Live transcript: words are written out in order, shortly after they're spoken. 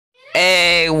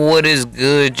what is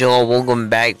good, y'all? Welcome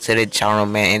back to the channel,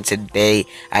 man. And today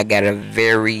I got a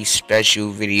very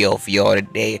special video for y'all.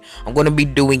 Today I'm gonna be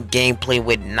doing gameplay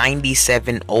with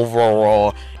 97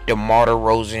 overall DeMar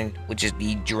DeROZAN, which is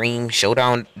the Dream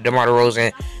Showdown DeMar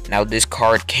DeROZAN. Now this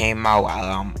card came out,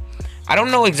 I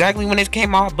don't know exactly when it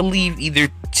came out. I believe either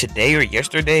today or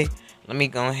yesterday. Let me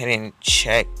go ahead and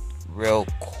check real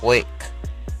quick.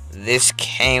 This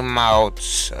came out,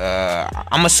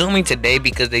 I'm assuming today,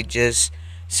 because they just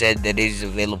said that it is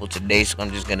available today, so I'm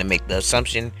just gonna make the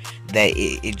assumption that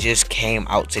it just came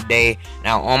out today.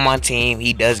 Now on my team,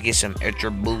 he does get some extra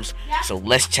boost, so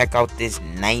let's check out this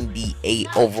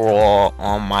 98 overall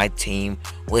on my team.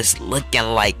 What's looking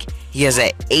like? He has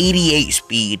an 88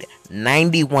 speed,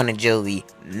 91 agility,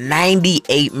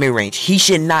 98 mid-range. He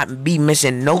should not be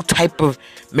missing no type of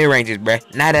mid-ranges, bruh.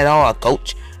 Not at all,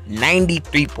 coach.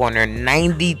 93 pointer,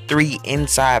 93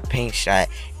 inside paint shot,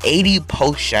 80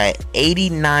 post shot,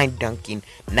 89 dunking,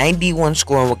 91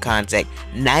 scoring with contact,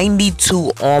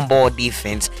 92 on ball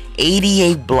defense,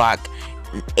 88 block,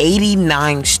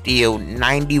 89 steal,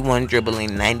 91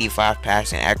 dribbling, 95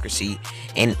 passing accuracy,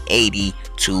 and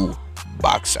 82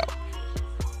 box out.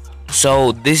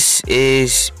 So this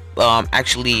is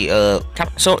actually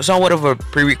somewhat of a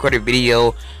pre-recorded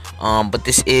video. But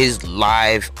this is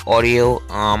live audio.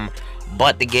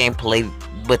 But the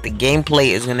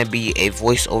gameplay is gonna be a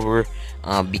voiceover,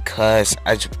 because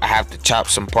I have to chop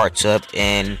some parts up,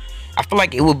 and I feel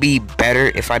like it would be better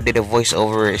if I did a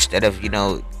voiceover instead of,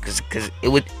 because it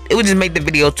would just make the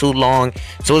video too long.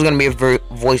 So it's gonna be a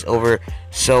voiceover.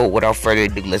 So without further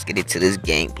ado, let's get into this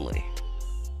gameplay.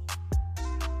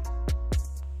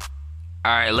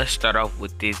 Alright, let's start off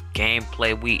with this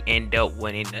gameplay. We end up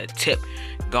winning the tip.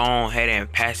 Go ahead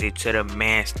and pass it to the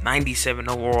man's 97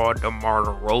 overall DeMar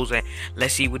DeROZAN.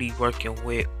 Let's see what he's working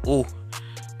with. Ooh,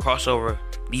 crossover.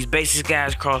 These basic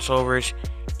guys crossovers.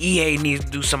 EA needs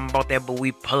to do something about that, but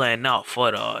we pulling up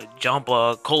for the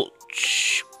jumper.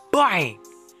 Coach, bang!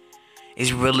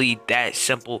 It's really that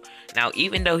simple. Now,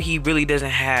 even though he really doesn't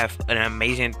have an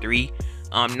amazing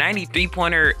 93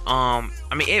 pointer, I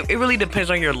mean, it really depends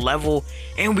on your level,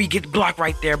 and we get blocked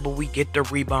right there, but we get the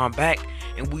rebound back,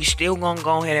 and we still gonna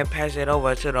go ahead and pass it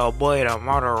over to the boy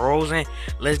DeMar DeROZAN.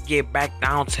 Let's get back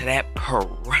down to that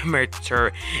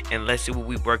perimeter, and let's see what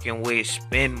we working with.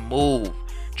 Spin move,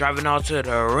 driving out to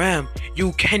the rim.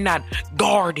 You cannot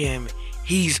guard him.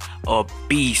 He's a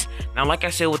beast. Now, like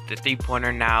I said with the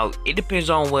 3-pointer, now it depends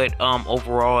on what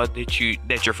overall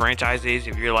that your franchise is.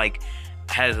 If you're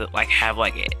have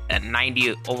a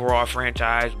 90 overall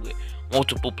franchise with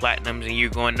multiple platinums, and you're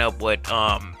going up with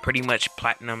pretty much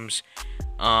platinums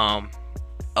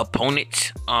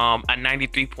opponents, a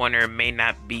 93 pointer may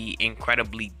not be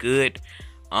incredibly good,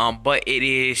 but it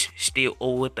is still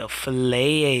with the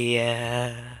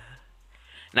flair.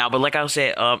 Now, but like I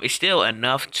said, it's still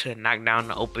enough to knock down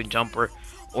the open jumper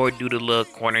or do the little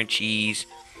corner cheese,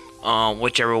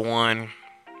 whichever one.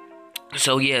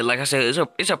 So yeah, like I said,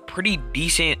 it's a pretty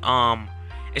decent card.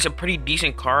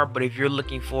 But if you're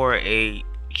looking for a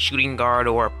shooting guard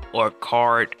or a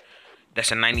card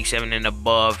that's a 97 and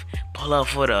above, pull up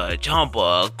for the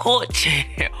jumper, coach.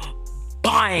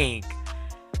 Bang!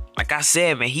 Like I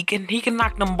said, man, he can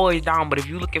knock them boys down. But if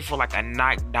you're looking for like a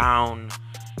knockdown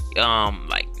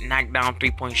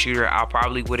 3-point shooter, I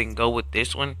probably wouldn't go with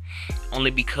this one,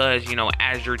 only because,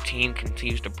 as your team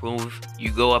continues to prove,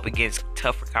 you go up against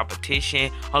tougher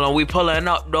competition. Hold on, we pulling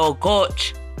up though,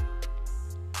 coach.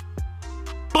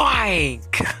 Bang!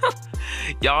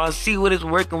 Y'all see what it's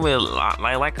working with.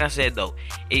 Like I said though,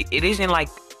 it isn't like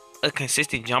a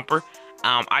consistent jumper.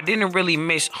 I didn't really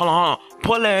miss. Hold on,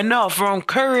 pulling up from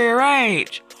career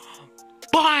range.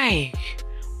 Bang!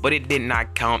 But it did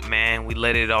not count, man. We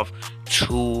let it off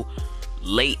too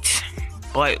late.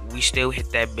 But we still hit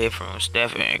that bit from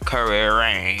Stephen Curry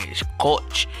range,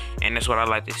 coach. And that's what I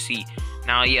like to see.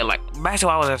 Now, yeah, like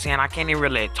basketball, I was saying, I can't even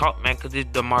really talk, man, because this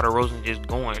DeMar DeROZAN just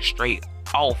going straight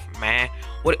off, man.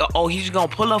 What? Oh, he's going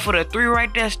to pull up for the 3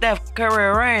 right there, Steph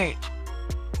Curry range.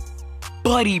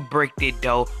 But he bricked it,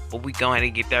 though. But we go ahead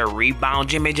and get that rebound.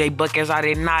 Jimmy J. Buckets, I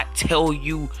did not tell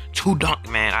you to dunk,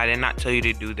 man. I did not tell you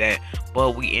to do that.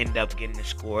 But we end up getting the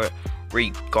score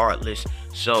regardless.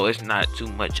 So it's not too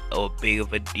much of a big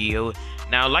of a deal.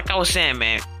 Now, like I was saying,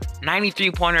 man, 93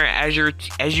 pointer as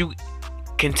you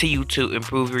continue to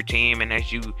improve your team, and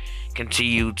as you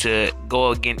continue to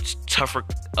go against tougher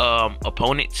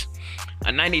opponents,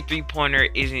 a 93 pointer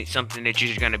isn't something that you're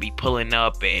just gonna be pulling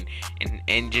up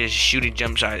and just shooting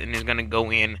jump shots and it's gonna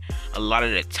go in a lot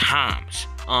of the times.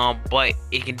 but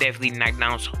it can definitely knock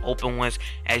down some open ones.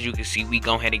 As you can see, we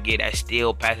go ahead and get that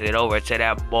steal, pass it over to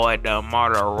that boy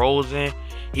DeMAR DeROZAN.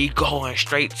 He going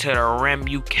straight to the rim.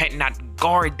 You cannot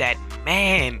guard that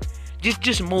man.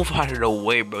 Just move out of the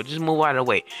way, bro. Just move out of the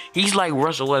way. He's like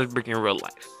Russell Westbrook in real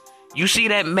life. You see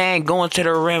that man going to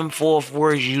the rim full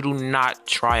force, you do not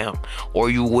try him, or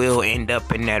you will end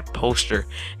up in that poster.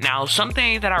 Now,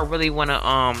 something that I really want to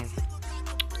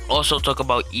also talk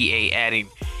about EA adding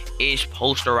is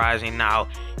posterizing. Now,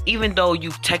 even though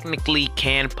you technically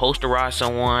can posterize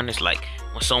someone, it's like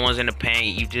when someone's in the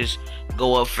paint, you just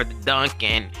go up for the dunk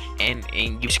and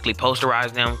you basically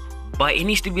posterize them. But it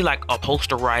needs to be like a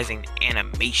posterizing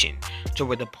animation, to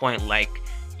where the point like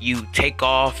you take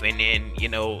off and then, you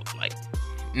know, like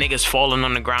niggas falling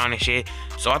on the ground and shit.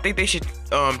 So I think they should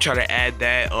try to add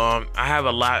that. I have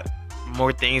a lot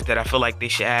more things that I feel like they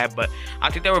should add, but I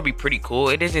think that would be pretty cool.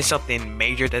 It isn't something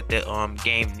major that the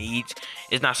game needs.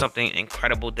 It's not something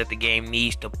incredible that the game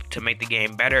needs to make the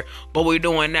game better, but we're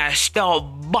doing that stealth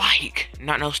bike,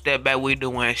 not no step back. We're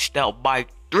doing stealth bike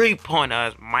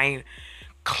 3-pointers, man.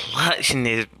 Clutching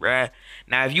this, bruh.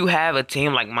 Now, if you have a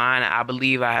team like mine, I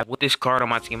believe I have, with this card on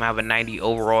my team, I have a 90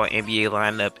 overall NBA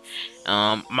lineup.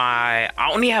 I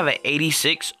only have an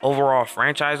 86 overall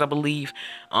franchise, I believe.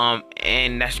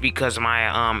 And that's because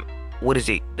my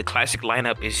the classic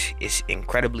lineup is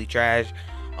incredibly trash.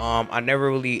 I never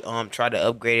really tried to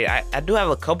upgrade it. I do have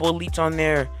a couple elites on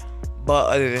there, but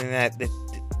other than that, the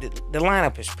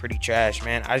lineup is pretty trash,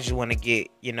 man. I just want to get,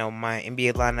 you know, my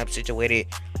NBA lineup situated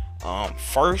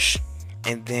first,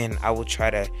 and then I will try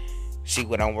to see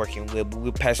what I'm working with. But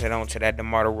we'll pass it on to that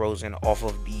DeMAR DeROZAN off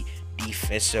of the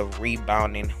defensive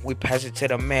rebounding. We pass it to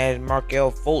the man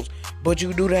Markel Fultz, but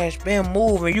you do that spin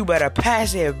move and you better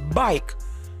pass it back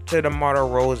to DeMAR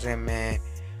DeROZAN, man.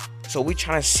 So we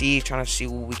trying to see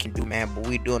what we can do, man. But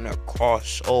we doing a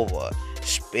crossover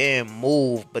spin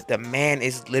move, but the man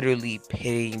is literally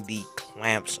pitting the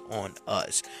clamps on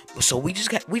us. So we just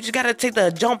gotta take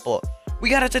the jumper. We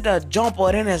gotta take the jumper,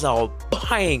 and then it's all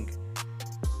bang.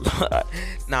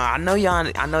 Now I know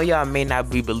y'all may not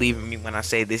be believing me when I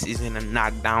say this isn't a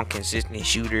knockdown consistent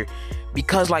shooter,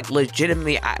 because like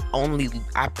legitimately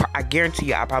I guarantee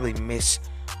you I probably miss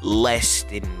less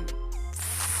than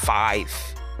 5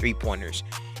 3-pointers,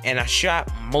 and I shot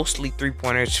mostly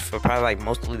 3-pointers for probably like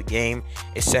most of the game,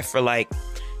 except for like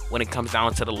when it comes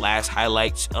down to the last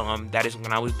highlights. That is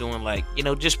when I was doing, like, you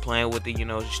know, just playing with it, you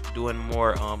know, just doing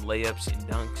more layups and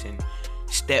dunks and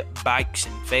step bikes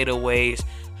and fadeaways.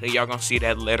 So y'all gonna see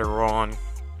that later on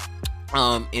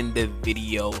in the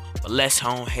video. But let's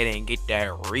go ahead and get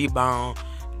that rebound.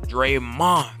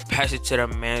 Draymond pass it to the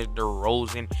man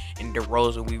DeROZAN, and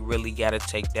DeROZAN, we really gotta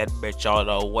take that bitch all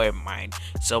the way, man.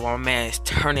 So my man's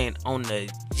turning on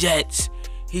the Jets.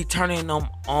 He turning them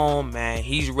on, man.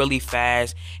 He's really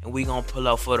fast, and we gonna pull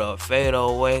up for the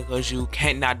fadeaway, cause you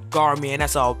cannot guard me, and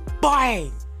that's a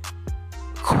bang.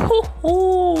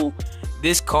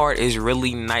 This card is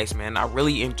really nice, man. I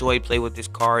really enjoyed playing with this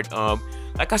card.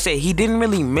 Like I said, he didn't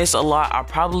really miss a lot. I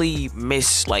probably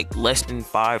missed like less than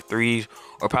 5 threes,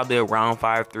 or probably around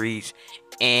 5 threes,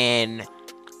 and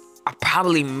I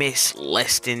probably missed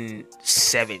less than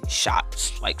 7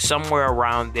 shots, like somewhere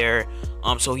around there.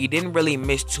 So he didn't really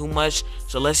miss too much.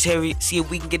 So let's see if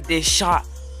we can get this shot.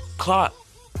 Clout.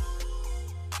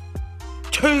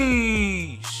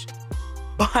 Jeez.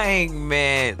 Bang,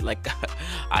 man. Like,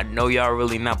 I know y'all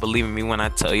really not believing me when I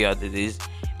tell y'all that this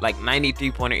like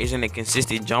 93-pointer isn't a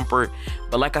consistent jumper.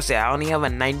 But like I said, I only have a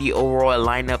 90 overall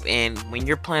lineup, and when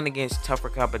you're playing against tougher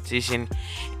competition,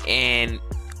 and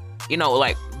you know,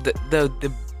 like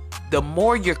the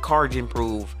more your cards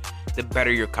improve, the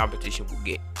better your competition will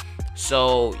get.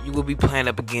 So you will be playing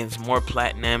up against more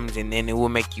platinums, and then it will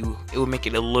make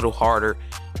it a little harder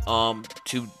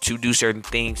to do certain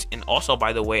things. And also,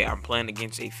 by the way, I'm playing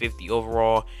against a 50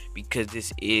 overall because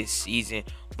this is season.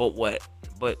 But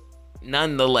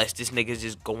nonetheless, this nigga's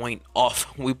just going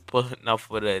off. We pulling up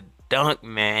for the dunk,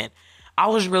 man. I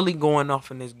was really going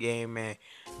off in this game, man.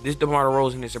 This DeMAR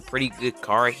DeROZAN is a pretty good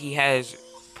card. He has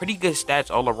pretty good stats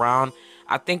all around.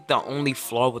 I think the only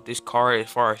flaw with this card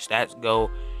as far as stats go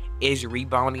is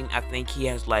rebounding. I think he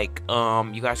has like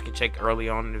you guys can check early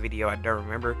on in the video, I don't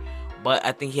remember, but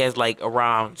I think he has like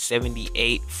around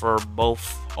 78 for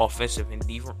both offensive and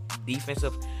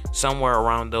defensive, somewhere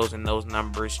around those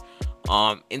numbers.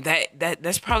 And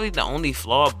that's probably the only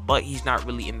flaw, but he's not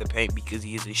really in the paint because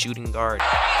he is a shooting guard.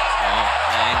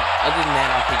 And other than that,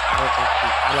 I don't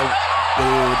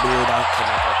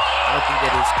think that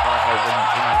his card has really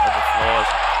any other flaws.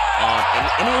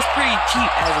 And it was pretty cheap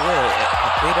as well. I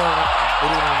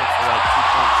bid it on it for like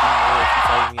 2.2 mil. If you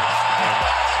follow me on Instagram,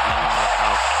 you know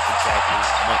how exactly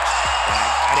much that I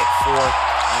got it for.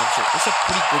 So it's a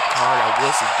pretty good card. I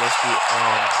would suggest it.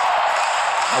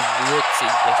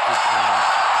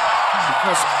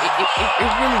 Because it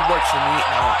really works for me.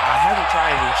 Now I haven't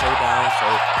tried it in Showdown, so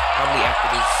probably after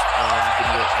this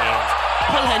video ends,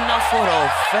 pull enough for the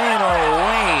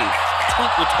fadeaway.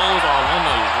 Twinkle toes all on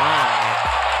the line, man.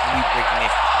 We breaking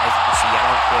it. As you can see, I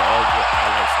don't put all your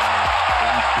highlights in there, and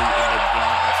we do end up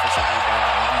getting an offensive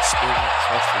rebound, and we still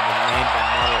trust in the man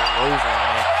DeROZAN,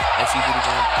 man. Let's see what he's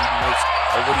gonna do next.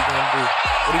 Or what he gonna do?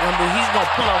 What he gonna do? He's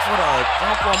gonna pull up for the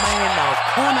jumper, man, in the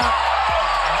corner.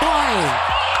 Bang!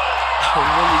 I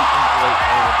really enjoy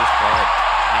playing with this card.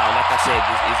 Now, like I said,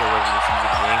 this is a regular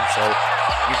season game, so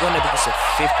you're gonna be just a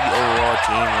 50 overall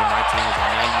team, and my team is a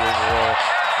 90 overall.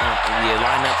 We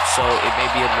line up, so it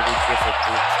may be a little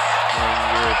difficult when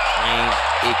you're playing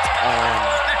it on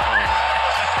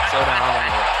Showdown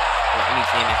or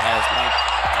anything that has like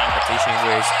competition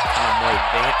where it's kind of more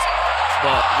advanced.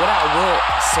 But what I will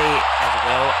say as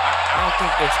well, I don't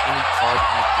think there's any card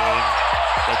in the game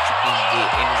that you can get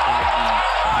and it's going to be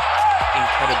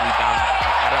incredibly dominant.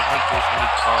 I don't think there's any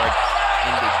card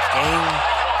in the game.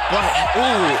 But,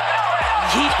 ooh,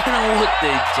 he hit him with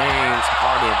the James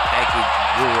Harden package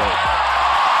Euro.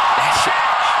 That shit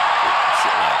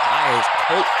like nice,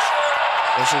 coach.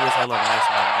 That shit was hella nice,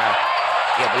 man.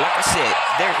 Yeah, but like I said,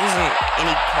 there isn't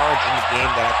any card in the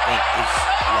game that I think is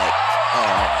like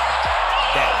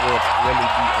that would really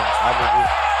be unstoppable.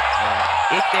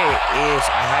 If there is,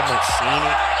 I haven't seen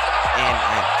it, and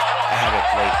I haven't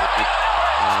played with it.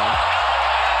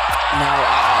 Now,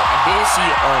 I did see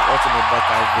Ultimate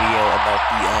Buckeye video about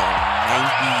the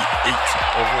 98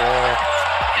 overall,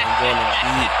 and then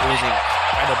indeed it was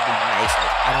incredibly nice.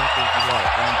 Like, I don't think he had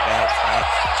any bad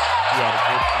stats. He had a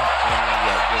good point, he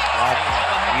had good blocking,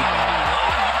 rebounding,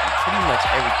 pretty much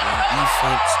everything.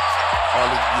 Defense,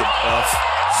 all of the above.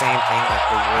 Same thing like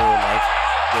the real life.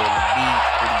 They'll be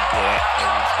pretty good at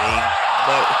everything.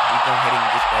 But we go ahead and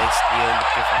get that steal.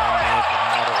 Looking for my man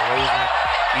DeROZAN.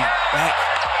 He's back.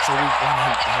 So we run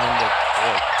him down the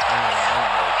court. On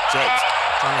the Jets.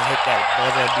 Trying to hit that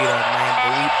buzzer beater, man.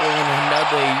 But we throwing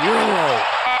another Euro.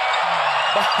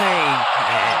 Bang,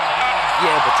 man.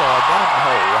 Yeah, but y'all, that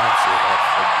about wraps it up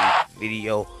for this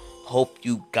video. Hope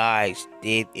you guys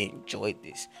did enjoy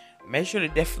this. Make sure to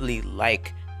definitely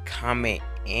like, comment,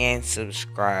 and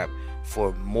subscribe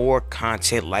for more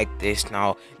content like this.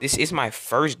 Now, this is my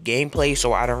first gameplay,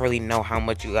 so I don't really know how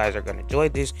much you guys are gonna enjoy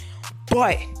this,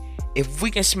 but if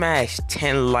we can smash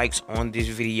 10 likes on this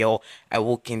video, I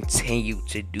will continue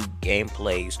to do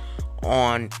gameplays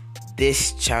on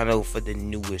this channel for the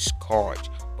newest cards.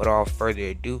 But without further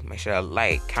ado, make sure to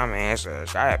like, comment, and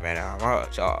subscribe, and I'm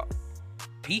out, y'all.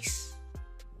 Peace.